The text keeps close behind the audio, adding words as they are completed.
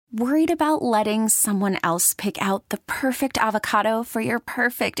Worried about letting someone else pick out the perfect avocado for your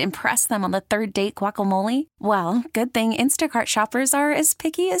perfect impress them on the third date guacamole? Well, good thing Instacart shoppers are as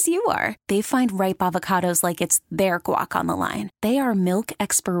picky as you are. They find ripe avocados like it's their guac on the line. They are milk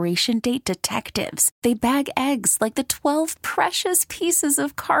expiration date detectives. They bag eggs like the 12 precious pieces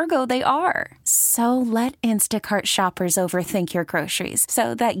of cargo they are. So let Instacart shoppers overthink your groceries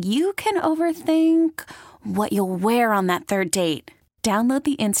so that you can overthink what you'll wear on that third date. Download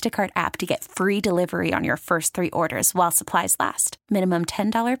the Instacart app to get free delivery on your first 3 orders while supplies last. Minimum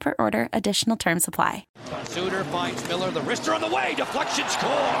 $10 per order. Additional terms apply. Suter finds Miller. The wrister on the way. Deflection score.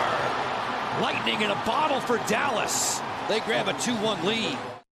 Lightning in a bottle for Dallas. They grab a 2-1 lead.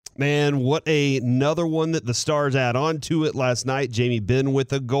 Man, what another one that the Stars add on to it last night. Jamie Benn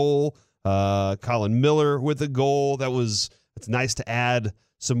with a goal. Colin Miller with a goal. It's nice to add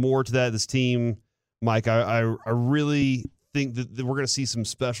some more to that. This team, Mike, I really think that we're going to see some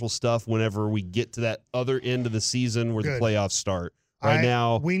special stuff whenever we get to that other end of the season where the playoffs start.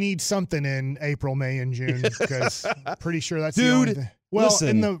 Now, we need something in April, May, and June because I'm pretty sure that's the dude. only thing. Well, listen,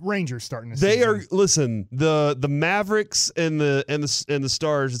 and the Rangers starting to. The Mavericks and the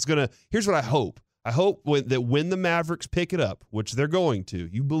Stars. It's gonna. Here's what I hope. I hope when the Mavericks pick it up, which they're going to.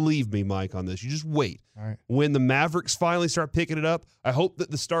 You believe me, Mike, on this. You just wait. All right. When the Mavericks finally start picking it up, I hope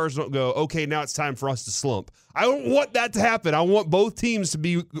that the Stars don't go, okay, now it's time for us to slump. I don't want that to happen. I want both teams to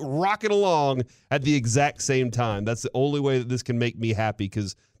be rocking along at the exact same time. That's the only way that this can make me happy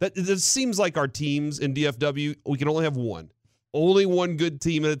because it seems like our teams in DFW, we can only have one. Only one good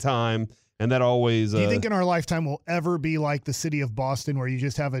team at a time. And that always. Do you think in our lifetime we'll ever be like the city of Boston where you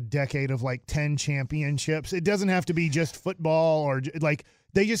just have a decade of like 10 championships? It doesn't have to be just football or like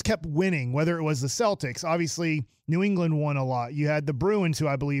they just kept winning, whether it was the Celtics. Obviously, New England won a lot. You had the Bruins, who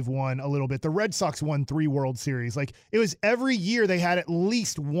I believe won a little bit. The Red Sox won 3 World Series. Like it was every year they had at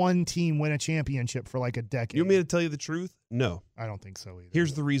least one team win a championship for like a decade. You want me to tell you the truth? No. I don't think so either.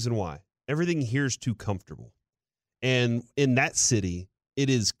 Here's the reason why. Everything here is too comfortable. And in that city, it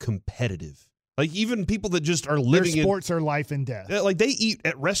is competitive. Like even people that just are living Their sports are life and death. Like they eat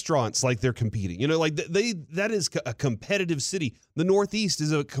at restaurants like they're competing. You know, like that is a competitive city. The Northeast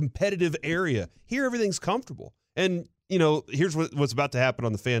is a competitive area. Here everything's comfortable. And you know, here's what's about to happen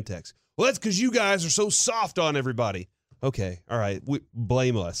on the fan text. Well, that's because you guys are so soft on everybody. Okay, all right.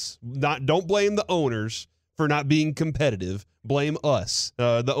 Blame us. Don't blame the owners for not being competitive. Blame us.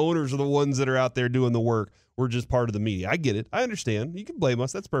 The owners are the ones that are out there doing the work. We're just part of the media. I get it. I understand. You can blame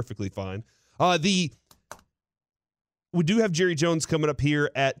us. That's perfectly fine. We do have Jerry Jones coming up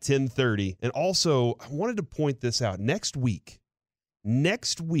here at 10:30. And also, I wanted to point this out. Next week,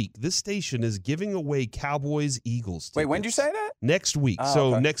 this station is giving away Cowboys-Eagles tickets. Wait, when did you say that? Next week.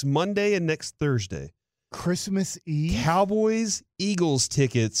 Okay. Next Monday and next Thursday. Christmas Eve. Cowboys-Eagles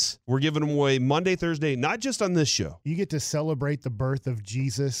tickets. We're giving them away Monday, Thursday, not just on this show. You get to celebrate the birth of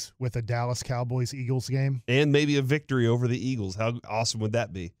Jesus with a Dallas Cowboys-Eagles game. And maybe a victory over the Eagles. How awesome would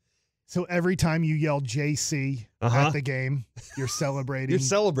that be? So every time you yell JC at the game, you're celebrating.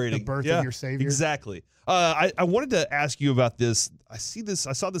 The birth of your Savior. Exactly. I wanted to ask you about this. I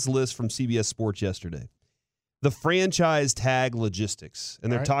saw this list from CBS Sports yesterday. The franchise tag logistics,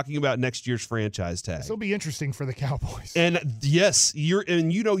 and they're talking about next year's franchise tag. This will be interesting for the Cowboys. And yes, you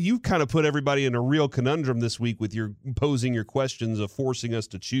kind of put everybody in a real conundrum this week with your posing your questions of forcing us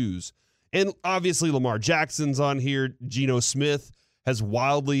to choose. And obviously Lamar Jackson's on here. Geno Smith has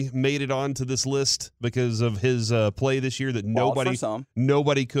wildly made it onto this list because of his play this year that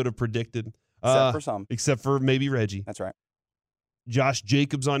nobody could have predicted. Except for some. Except for maybe Reggie. That's right. Josh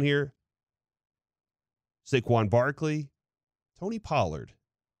Jacobs on here. Saquon Barkley. Tony Pollard.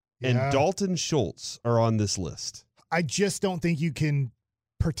 And Dalton Schultz are on this list. I just don't think you can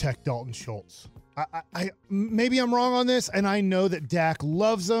protect Dalton Schultz. I maybe I'm wrong on this, and I know that Dak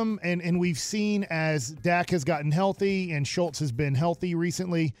loves him, and we've seen as Dak has gotten healthy and Schultz has been healthy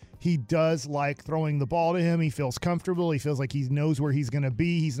recently, he does like throwing the ball to him. He feels comfortable. He feels like he knows where he's going to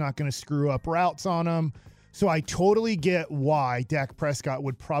be. He's not going to screw up routes on him. So I totally get why Dak Prescott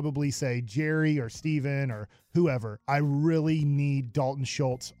would probably say, Jerry or Steven or whoever, I really need Dalton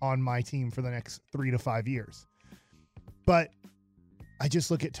Schultz on my team for the next 3 to 5 years. But I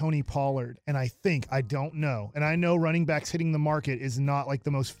just look at Tony Pollard and I don't know. And I know running backs hitting the market is not like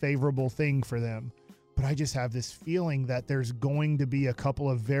the most favorable thing for them. But I just have this feeling that there's going to be a couple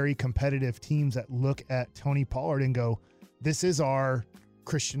of very competitive teams that look at Tony Pollard and go, this is our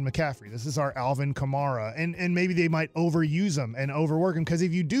Christian McCaffrey. This is our Alvin Kamara. And maybe they might overuse him and overwork him. Because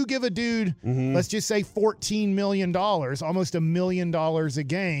if you do give a dude, let's just say $14 million, almost $1 million a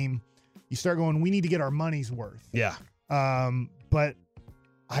game, you start going, we need to get our money's worth. Yeah. But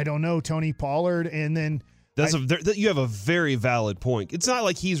I don't know, Tony Pollard, and then you have a very valid point. It's not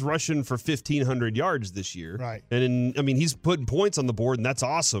like he's rushing for 1,500 yards this year. Right. And he's putting points on the board, and that's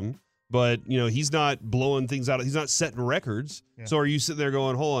awesome. But, he's not blowing things out. He's not setting records. Yeah. So are you sitting there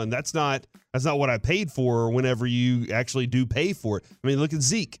going, hold on, that's not what I paid for whenever you actually do pay for it. I mean, look at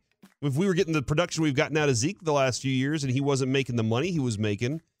Zeke. If we were getting the production we've gotten out of Zeke the last few years and he wasn't making the money he was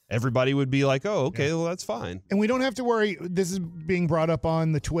making, everybody would be like, oh, okay, well, that's fine. And we don't have to worry. This is being brought up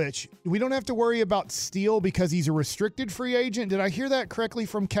on the Twitch. We don't have to worry about Steele because he's a restricted free agent. Did I hear that correctly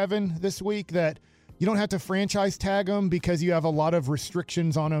from Kevin this week, that you don't have to franchise tag him because you have a lot of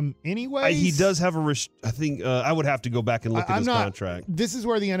restrictions on him anyway? He does have I think I would have to go back and look at his contract. This is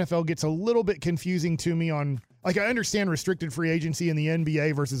where the NFL gets a little bit confusing to me on, like, I understand restricted free agency in the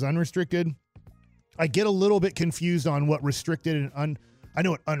NBA versus unrestricted. I get a little bit confused on what restricted and I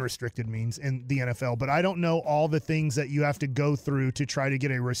know what unrestricted means in the NFL, but I don't know all the things that you have to go through to try to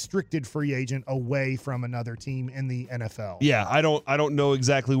get a restricted free agent away from another team in the NFL. Yeah, I don't know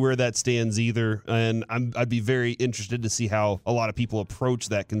exactly where that stands either, and I'd be very interested to see how a lot of people approach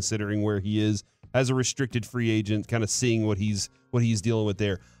that, considering where he is as a restricted free agent, kind of seeing what he's dealing with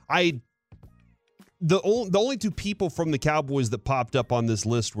there. The only two people from the Cowboys that popped up on this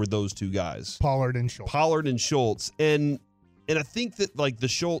list were those two guys, Pollard and Schultz. And I think that, like, the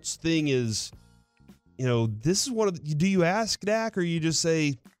Schultz thing is, this is one of the, do you ask Dak or you just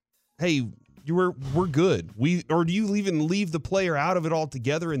say, hey, we're good? Or do you even leave the player out of it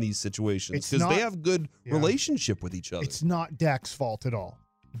altogether in these situations? Because they have good relationship with each other. It's not Dak's fault at all.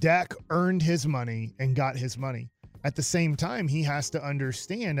 Dak earned his money and got his money. At the same time, he has to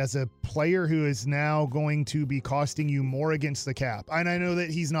understand, as a player who is now going to be costing you more against the cap, and I know that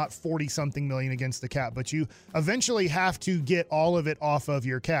he's not 40-something million against the cap, but you eventually have to get all of it off of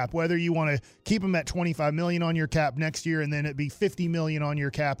your cap, whether you want to keep him at 25 million on your cap next year and then it be 50 million on your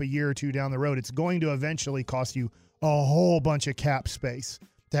cap a year or two down the road. It's going to eventually cost you a whole bunch of cap space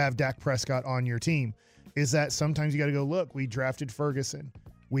to have Dak Prescott on your team. Is that sometimes you got to go, look, we drafted Ferguson.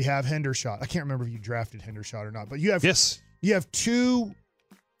 We have Hendershot. I can't remember if you drafted Hendershot or not, but you have two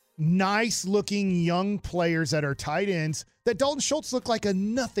nice-looking young players that are tight ends that Dalton Schultz looked like a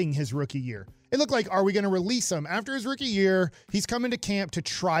nothing his rookie year. It looked like, are we going to release him? After his rookie year, he's coming to camp to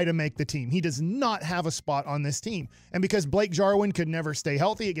try to make the team. He does not have a spot on this team. And because Blake Jarwin could never stay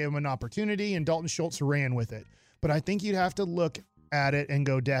healthy, it gave him an opportunity, and Dalton Schultz ran with it. But I think you'd have to look at it and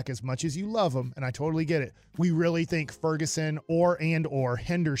go, Dak, as much as you love him, and I totally get it, we really think Ferguson or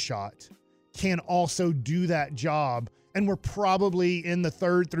Hendershot can also do that job, and we're probably in the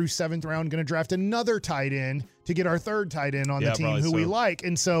 3rd through 7th round going to draft another tight end to get our 3rd tight end on the team who we like.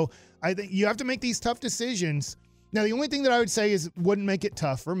 And so I think you have to make these tough decisions. Now, the only thing that I would say is wouldn't make it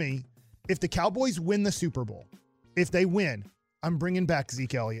tough for me, if the Cowboys win the Super Bowl, if they win, I'm bringing back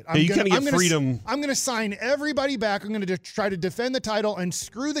Zeke Elliott. I'm going to sign everybody back. I'm going to try to defend the title and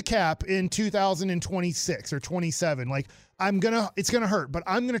screw the cap in 2026 or 27. Like, it's going to hurt, but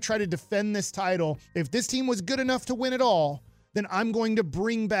I'm going to try to defend this title. If this team was good enough to win it all, then I'm going to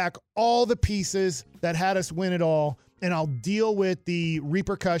bring back all the pieces that had us win it all, and I'll deal with the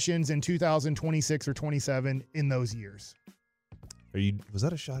repercussions in 2026 or 27 in those years. Was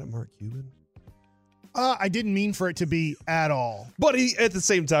that a shot at Mark Cuban? I didn't mean for it to be at all. But at the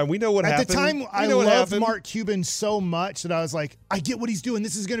same time, we know what happened. At the time, I loved Mark Cuban so much that I was like, I get what he's doing.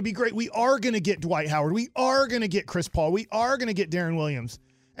 This is going to be great. We are going to get Dwight Howard. We are going to get Chris Paul. We are going to get Darren Williams.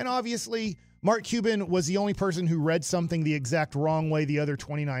 And obviously, Mark Cuban was the only person who read something the exact wrong way the other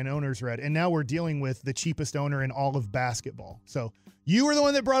 29 owners read. And now we're dealing with the cheapest owner in all of basketball. So you were the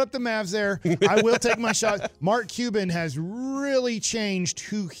one that brought up the Mavs there. I will take my shot. Mark Cuban has really changed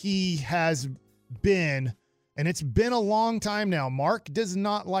who he has been, and it's been a long time now. Mark does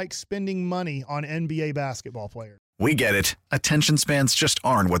not like spending money on NBA basketball players. We get it. Attention spans just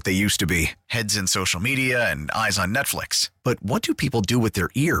aren't what they used to be. Heads in social media and eyes on Netflix. But what do people do with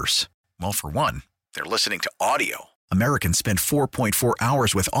their ears? Well, for one, they're listening to audio. Americans spend 4.4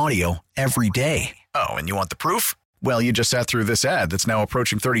 hours with audio every day. Oh, and you want the proof? Well, you just sat through this ad that's now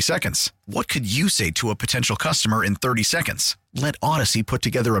approaching 30 seconds. What could you say to a potential customer in 30 seconds? Let Odyssey put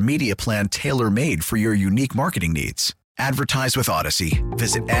together a media plan tailor-made for your unique marketing needs. Advertise with Odyssey.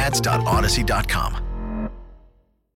 Visit ads.odyssey.com.